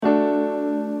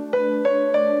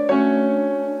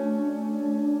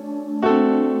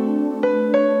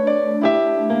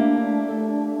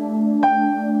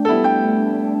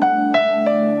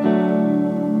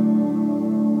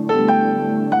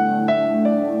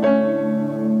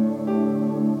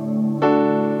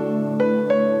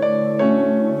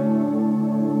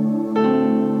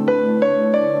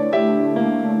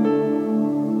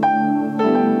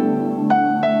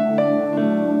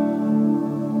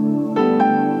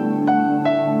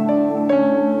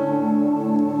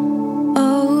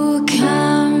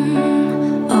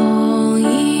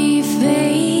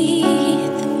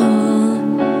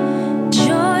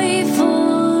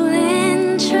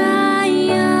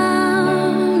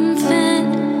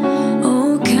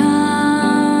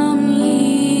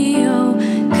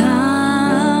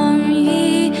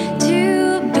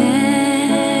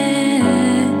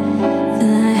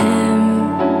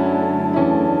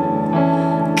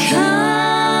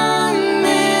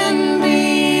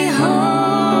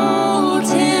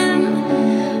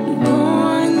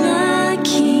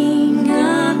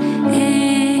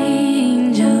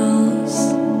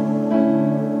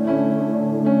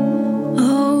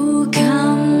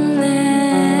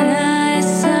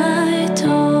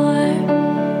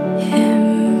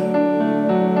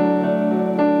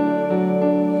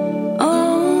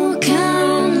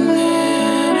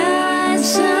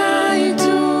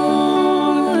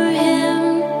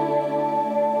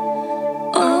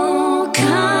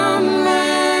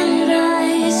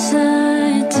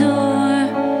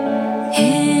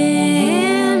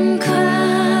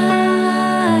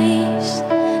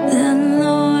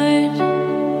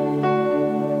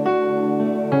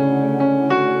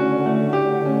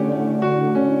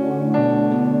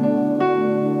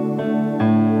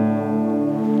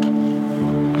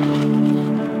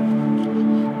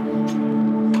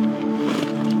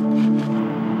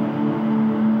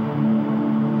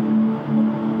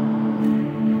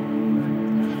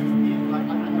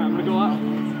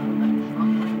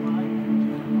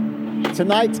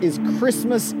Tonight is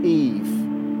Christmas Eve.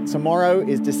 Tomorrow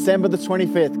is December the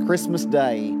 25th, Christmas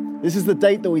Day. This is the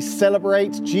date that we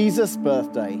celebrate Jesus'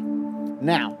 birthday.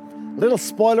 Now, a little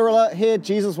spoiler alert here,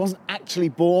 Jesus wasn't actually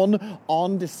born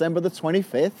on December the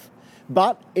 25th,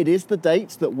 but it is the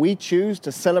date that we choose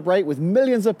to celebrate with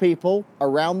millions of people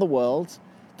around the world,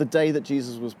 the day that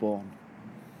Jesus was born.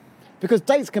 Because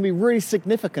dates can be really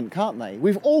significant, can't they?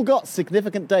 We've all got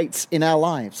significant dates in our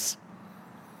lives.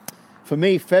 For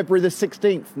me, February the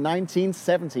 16th,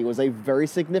 1970 was a very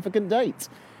significant date.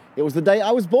 It was the day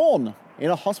I was born in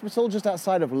a hospital just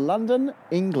outside of London,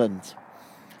 England.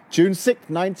 June 6th,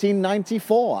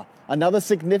 1994, another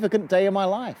significant day in my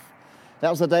life.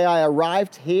 That was the day I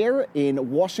arrived here in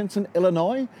Washington,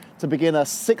 Illinois, to begin a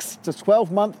 6 to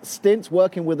 12-month stint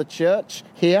working with a church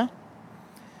here.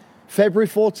 February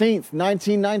 14th,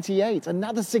 1998,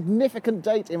 another significant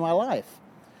date in my life.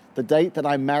 The date that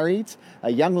I married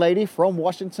a young lady from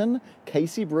Washington,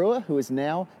 Casey Brewer, who is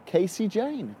now Casey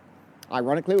Jane.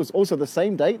 Ironically, it was also the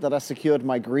same date that I secured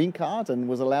my green card and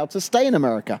was allowed to stay in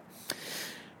America.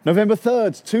 November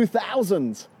 3rd,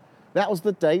 2000. That was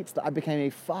the date that I became a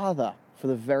father for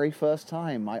the very first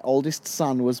time. My oldest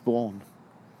son was born.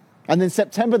 And then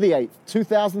September the 8th,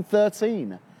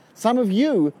 2013. Some of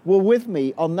you were with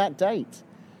me on that date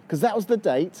because that was the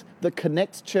date that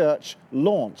Connect Church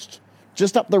launched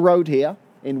just up the road here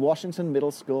in Washington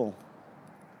Middle School.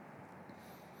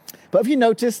 But have you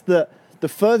noticed that the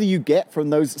further you get from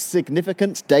those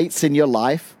significant dates in your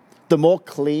life, the more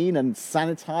clean and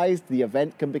sanitized the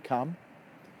event can become?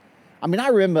 I mean, I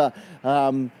remember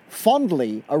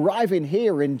fondly arriving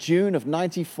here in June of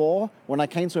 '94 when I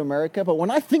came to America, but when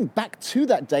I think back to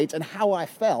that date and how I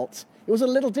felt, it was a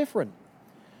little different.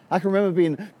 I can remember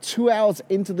being 2 hours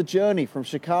into the journey from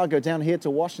Chicago down here to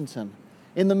Washington,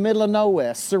 in the middle of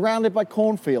nowhere, surrounded by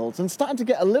cornfields, and starting to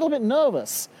get a little bit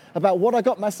nervous about what I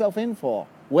got myself in for,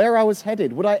 where I was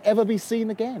headed, would I ever be seen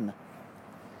again?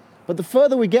 But the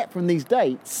further we get from these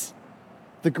dates,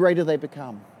 the greater they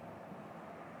become.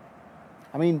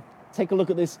 I mean, take a look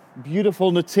at this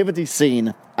beautiful nativity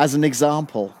scene as an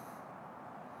example.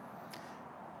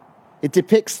 It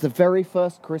depicts the very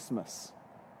first Christmas,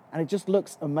 and it just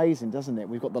looks amazing, doesn't it?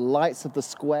 We've got the lights of the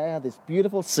square, this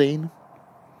beautiful scene.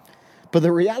 But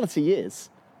the reality is,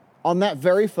 on that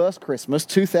very first Christmas,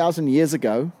 2,000 years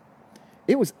ago,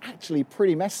 it was actually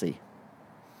pretty messy.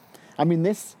 I mean,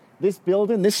 this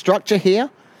building, this structure here,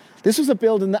 this was a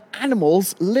building that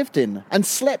animals lived in and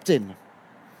slept in.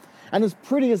 And as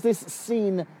pretty as this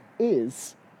scene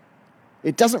is,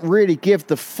 it doesn't really give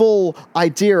the full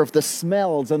idea of the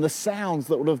smells and the sounds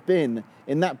that would have been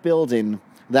in that building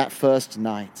that first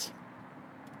night.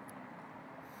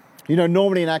 You know,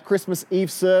 normally in our Christmas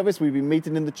Eve service, we've been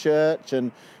meeting in the church,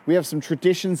 and we have some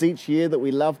traditions each year that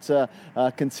we love to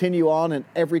continue on in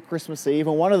every Christmas Eve.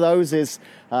 And one of those is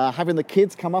having the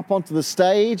kids come up onto the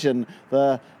stage and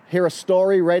hear a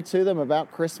story read to them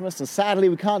about Christmas. And sadly,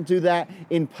 we can't do that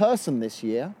in person this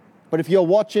year. But if you're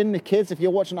watching, the kids, if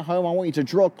you're watching at home, I want you to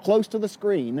draw close to the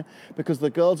screen because the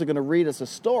girls are going to read us a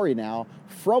story now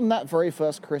from that very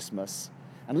first Christmas.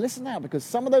 And listen now, because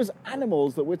some of those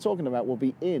animals that we're talking about will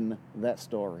be in that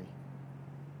story.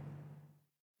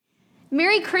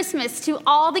 Merry Christmas to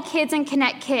all the kids in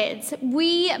Connect Kids.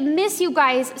 We miss you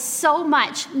guys so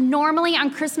much. Normally on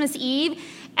Christmas Eve,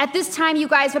 at this time, you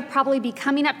guys would probably be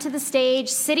coming up to the stage,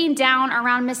 sitting down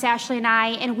around Miss Ashley and I,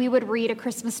 and we would read a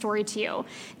Christmas story to you.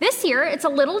 This year, it's a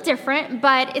little different,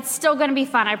 but it's still going to be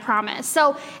fun, I promise.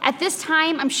 So at this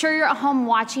time, I'm sure you're at home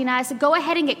watching us. Go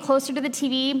ahead and get closer to the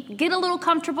TV, get a little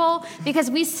comfortable,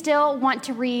 because we still want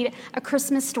to read a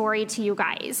Christmas story to you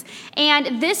guys.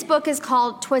 And this book is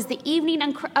called 'Twas the Evening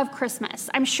of Christmas.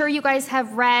 I'm sure you guys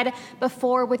have read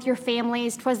before with your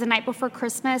families, 'Twas the Night Before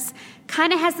Christmas.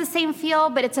 Kind of has the same feel,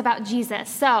 but it's about Jesus.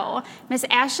 So Miss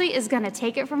Ashley is going to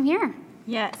take it from here.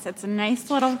 Yes, it's a nice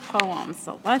little poem,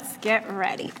 so let's get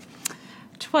ready.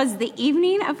 'Twas the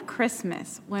evening of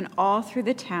Christmas when all through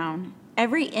the town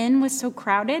every inn was so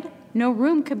crowded no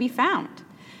room could be found.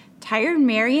 Tired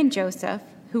Mary and Joseph,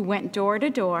 who went door to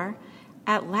door,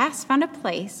 at last found a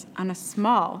place on a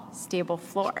small stable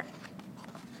floor.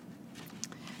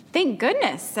 Thank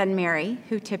goodness, said Mary,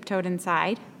 who tiptoed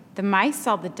inside. The mice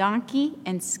saw the donkey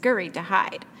and scurried to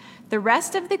hide. The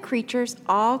rest of the creatures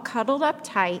all cuddled up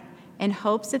tight in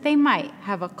hopes that they might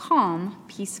have a calm,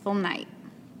 peaceful night.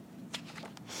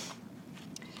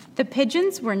 The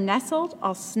pigeons were nestled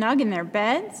all snug in their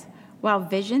beds, while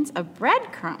visions of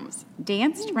breadcrumbs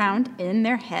danced round in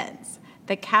their heads.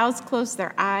 The cows closed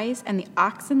their eyes and the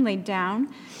oxen laid down.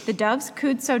 The doves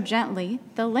cooed so gently,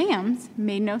 the lambs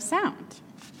made no sound.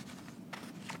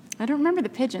 I don't remember the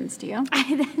pigeons, do you?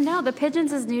 No, the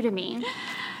pigeons is new to me.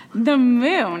 The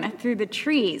moon through the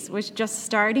trees was just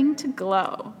starting to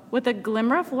glow with a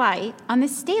glimmer of light on the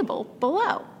stable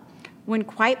below, when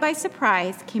quite by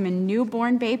surprise came a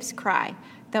newborn babe's cry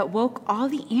that woke all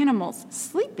the animals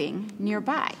sleeping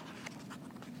nearby.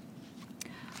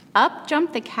 Up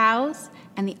jumped the cows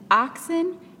and the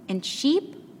oxen and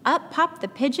sheep. Up popped the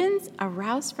pigeons,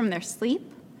 aroused from their sleep.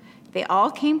 They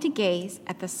all came to gaze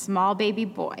at the small baby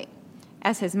boy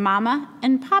as his mama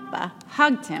and papa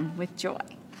hugged him with joy.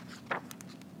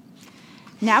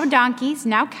 Now donkeys,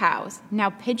 now cows, now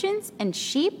pigeons and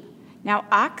sheep, now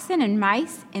oxen and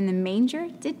mice in the manger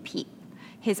did peep.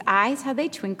 His eyes, how they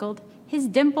twinkled, his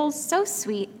dimples so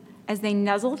sweet, as they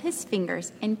nuzzled his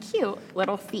fingers and cute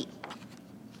little feet.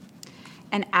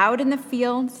 And out in the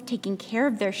fields, taking care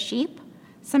of their sheep,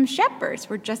 some shepherds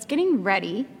were just getting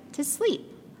ready to sleep,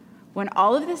 when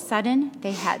all of a sudden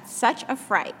they had such a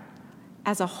fright,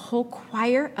 as a whole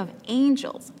choir of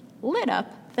angels lit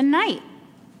up the night.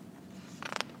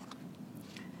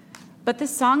 But the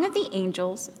song of the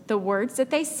angels, the words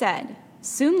that they said,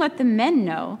 soon let the men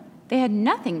know they had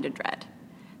nothing to dread.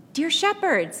 Dear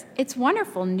shepherds, it's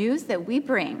wonderful news that we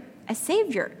bring. A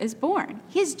Savior is born.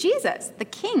 He is Jesus, the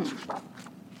King.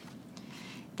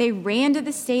 They ran to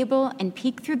the stable and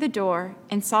peeked through the door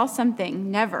and saw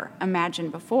something never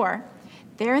imagined before.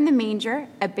 There in the manger,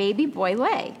 a baby boy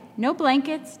lay. No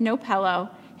blankets, no pillow,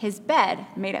 his bed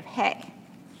made of hay.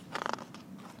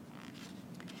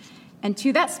 And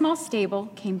to that small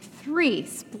stable came 3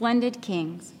 splendid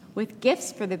kings with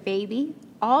gifts for the baby,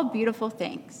 all beautiful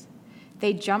things.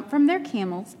 They jumped from their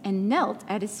camels and knelt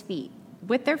at his feet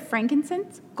with their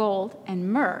frankincense, gold,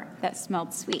 and myrrh that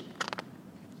smelled sweet.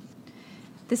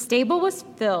 The stable was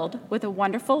filled with a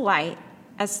wonderful light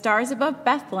as stars above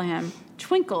Bethlehem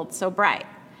twinkled so bright.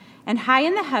 And high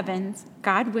in the heavens,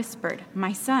 God whispered,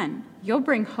 "My son, you'll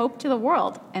bring hope to the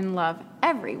world and love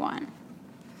everyone."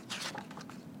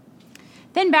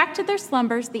 Then back to their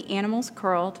slumbers the animals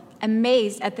curled,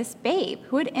 amazed at this babe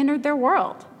who had entered their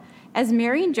world. As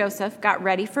Mary and Joseph got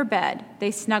ready for bed,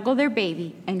 they snuggled their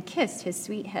baby and kissed his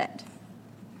sweet head.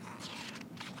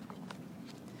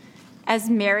 As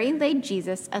Mary laid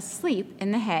Jesus asleep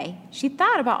in the hay, she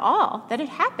thought about all that had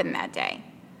happened that day.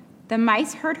 The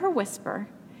mice heard her whisper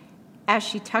as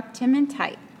she tucked him in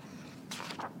tight.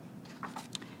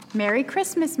 Merry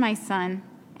Christmas, my son,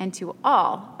 and to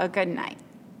all a good night.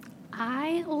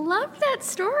 I love that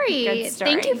story. Good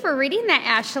story. Thank you for reading that,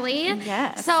 Ashley.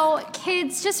 Yes. So,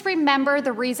 kids, just remember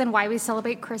the reason why we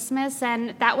celebrate Christmas,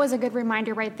 and that was a good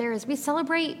reminder right there, is we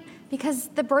celebrate because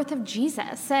the birth of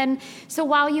Jesus. And so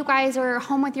while you guys are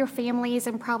home with your families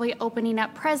and probably opening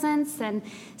up presents and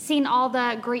seeing all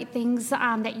the great things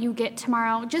that you get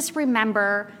tomorrow, just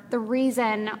remember the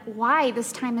reason why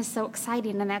this time is so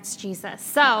exciting, and that's Jesus.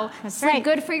 So right.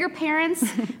 Good for your parents.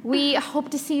 We hope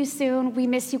to see you soon. We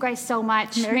miss you guys so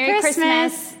much. Merry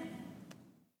Christmas.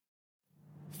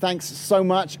 Thanks so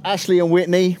much, Ashley and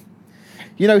Whitney.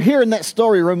 You know, hearing that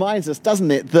story reminds us,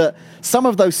 doesn't it, that some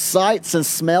of those sights and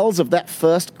smells of that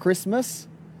first Christmas,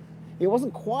 it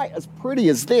wasn't quite as pretty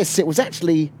as this. It was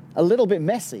actually a little bit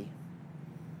messy.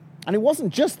 And it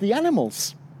wasn't just the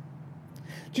animals.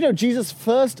 Do you know, Jesus'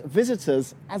 first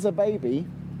visitors as a baby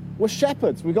were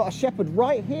shepherds. We've got a shepherd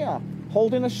right here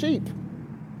holding a sheep.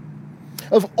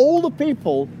 Of all the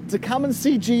people to come and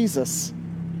see Jesus,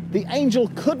 the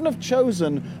angel couldn't have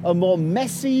chosen a more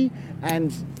messy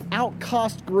and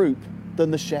outcast group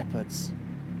than the shepherds.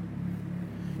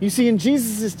 You see, in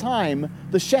Jesus' time,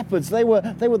 the shepherds, they were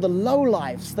the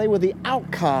lowlifes, they were the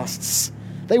outcasts,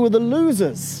 they were the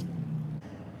losers.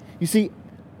 You see,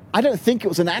 I don't think it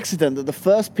was an accident that the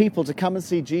first people to come and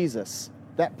see Jesus,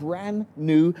 that brand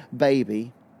new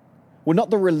baby, were not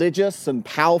the religious and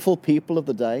powerful people of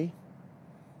the day,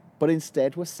 but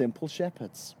instead were simple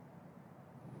shepherds.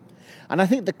 And I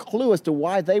think the clue as to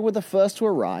why they were the first to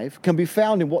arrive can be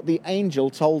found in what the angel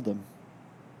told them.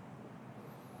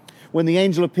 When the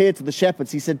angel appeared to the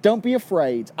shepherds, he said, "Don't be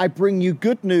afraid. I bring you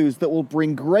good news that will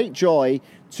bring great joy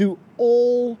to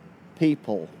all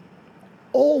people."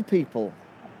 All people.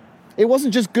 It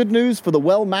wasn't just good news for the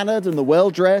well-mannered and the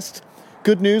well-dressed,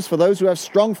 good news for those who have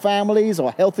strong families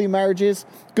or healthy marriages,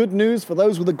 good news for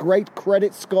those with a great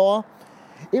credit score.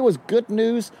 It was good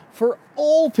news for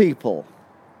all people.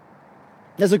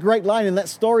 There's a great line in that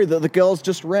story that the girls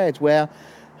just read where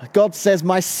God says,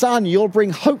 "My son, you'll bring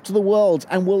hope to the world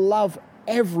and will love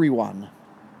everyone."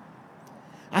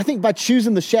 I think by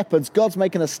choosing the shepherds, God's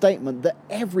making a statement that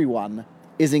everyone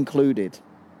is included.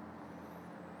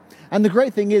 And the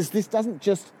great thing is, this doesn't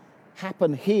just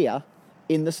happen here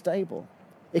in the stable.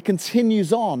 It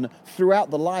continues on throughout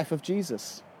the life of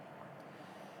Jesus.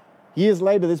 Years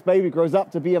later, this baby grows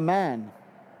up to be a man.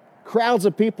 Crowds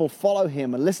of people follow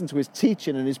him and listen to his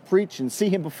teaching and his preaching, see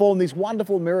him perform these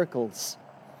wonderful miracles.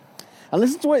 And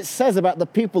listen to what it says about the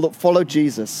people that follow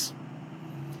Jesus.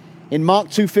 In Mark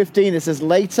 2:15, it says,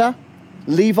 later,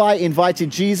 Levi invited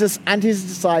Jesus and his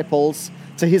disciples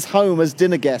to his home as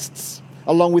dinner guests,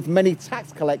 along with many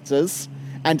tax collectors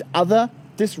and other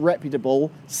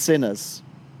disreputable sinners.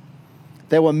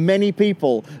 There were many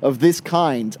people of this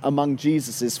kind among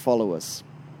Jesus' followers.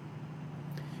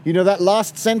 You know, that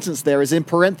last sentence there is in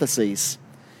parentheses,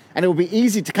 and it will be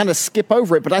easy to kind of skip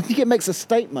over it, but I think it makes a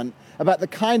statement about the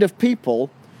kind of people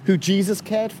who Jesus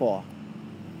cared for.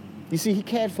 You see, he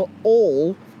cared for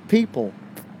all people.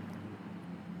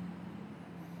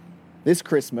 This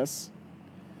Christmas,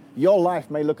 your life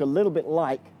may look a little bit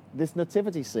like this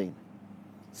nativity scene,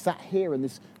 sat here in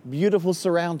this beautiful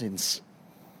surroundings.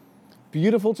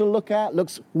 Beautiful to look at,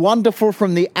 looks wonderful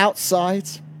from the outside,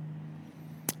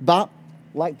 but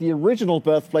like the original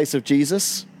birthplace of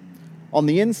Jesus, on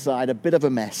the inside, a bit of a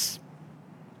mess.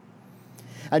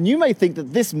 And you may think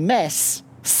that this mess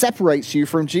separates you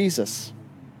from Jesus,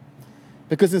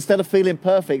 because instead of feeling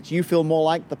perfect, you feel more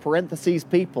like the parentheses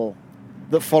people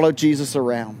that follow Jesus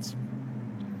around.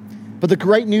 But the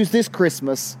great news this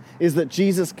Christmas is that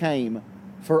Jesus came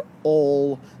for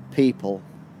all people.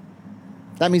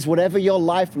 That means whatever your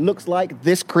life looks like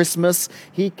this Christmas,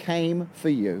 he came for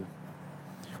you.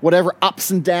 Whatever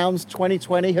ups and downs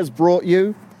 2020 has brought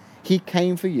you, he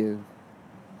came for you.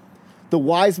 The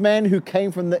wise men who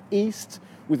came from the east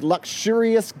with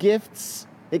luxurious gifts,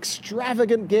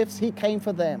 extravagant gifts, he came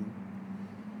for them.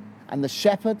 And the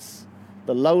shepherds,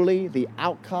 the lowly, the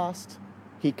outcast,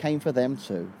 he came for them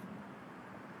too.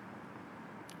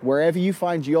 Wherever you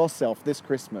find yourself this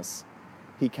Christmas,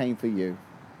 he came for you.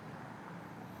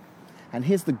 And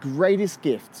here's the greatest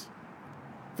gift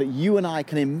that you and I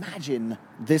can imagine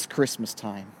this Christmas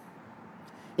time.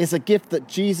 It's a gift that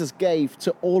Jesus gave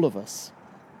to all of us.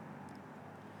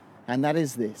 And that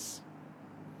is this.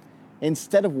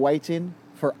 Instead of waiting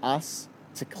for us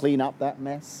to clean up that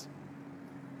mess,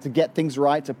 to get things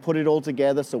right, to put it all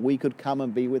together so we could come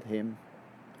and be with him,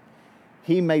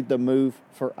 he made the move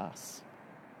for us.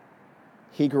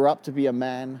 He grew up to be a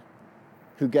man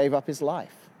who gave up his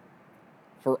life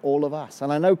for all of us.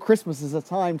 And I know Christmas is a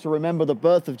time to remember the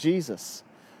birth of Jesus,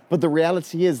 but the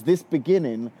reality is this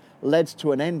beginning led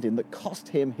to an ending that cost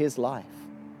him his life.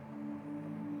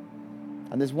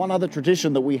 And there's one other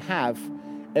tradition that we have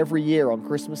every year on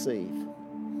Christmas Eve,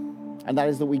 and that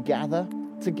is that we gather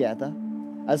together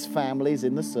as families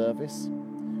in the service.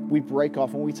 We break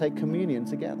off and we take communion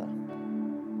together.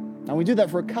 And we do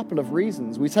that for a couple of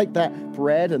reasons. We take that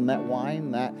bread and that wine,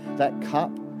 that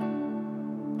cup,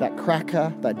 that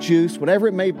cracker, that juice, whatever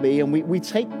it may be, and we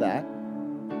take that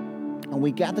and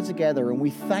we gather together and we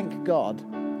thank God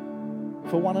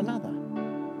for one another.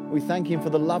 We thank him for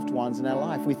the loved ones in our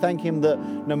life. We thank him that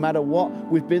no matter what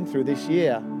we've been through this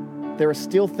year, there are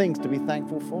still things to be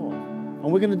thankful for.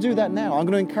 And we're going to do that now. I'm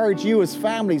going to encourage you as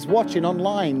families watching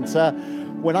online to,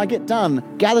 when I get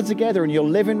done, gather together in your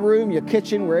living room, your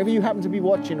kitchen, wherever you happen to be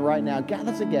watching right now.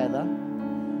 Gather together,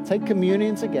 take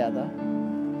communion together,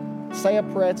 say a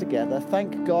prayer together,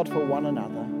 thank God for one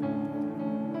another.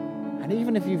 And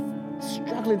even if you're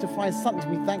struggling to find something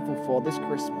to be thankful for this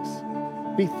Christmas,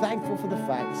 be thankful for the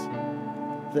fact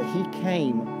that he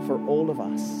came for all of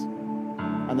us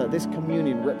and that this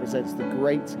communion represents the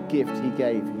great gift he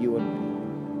gave you and me.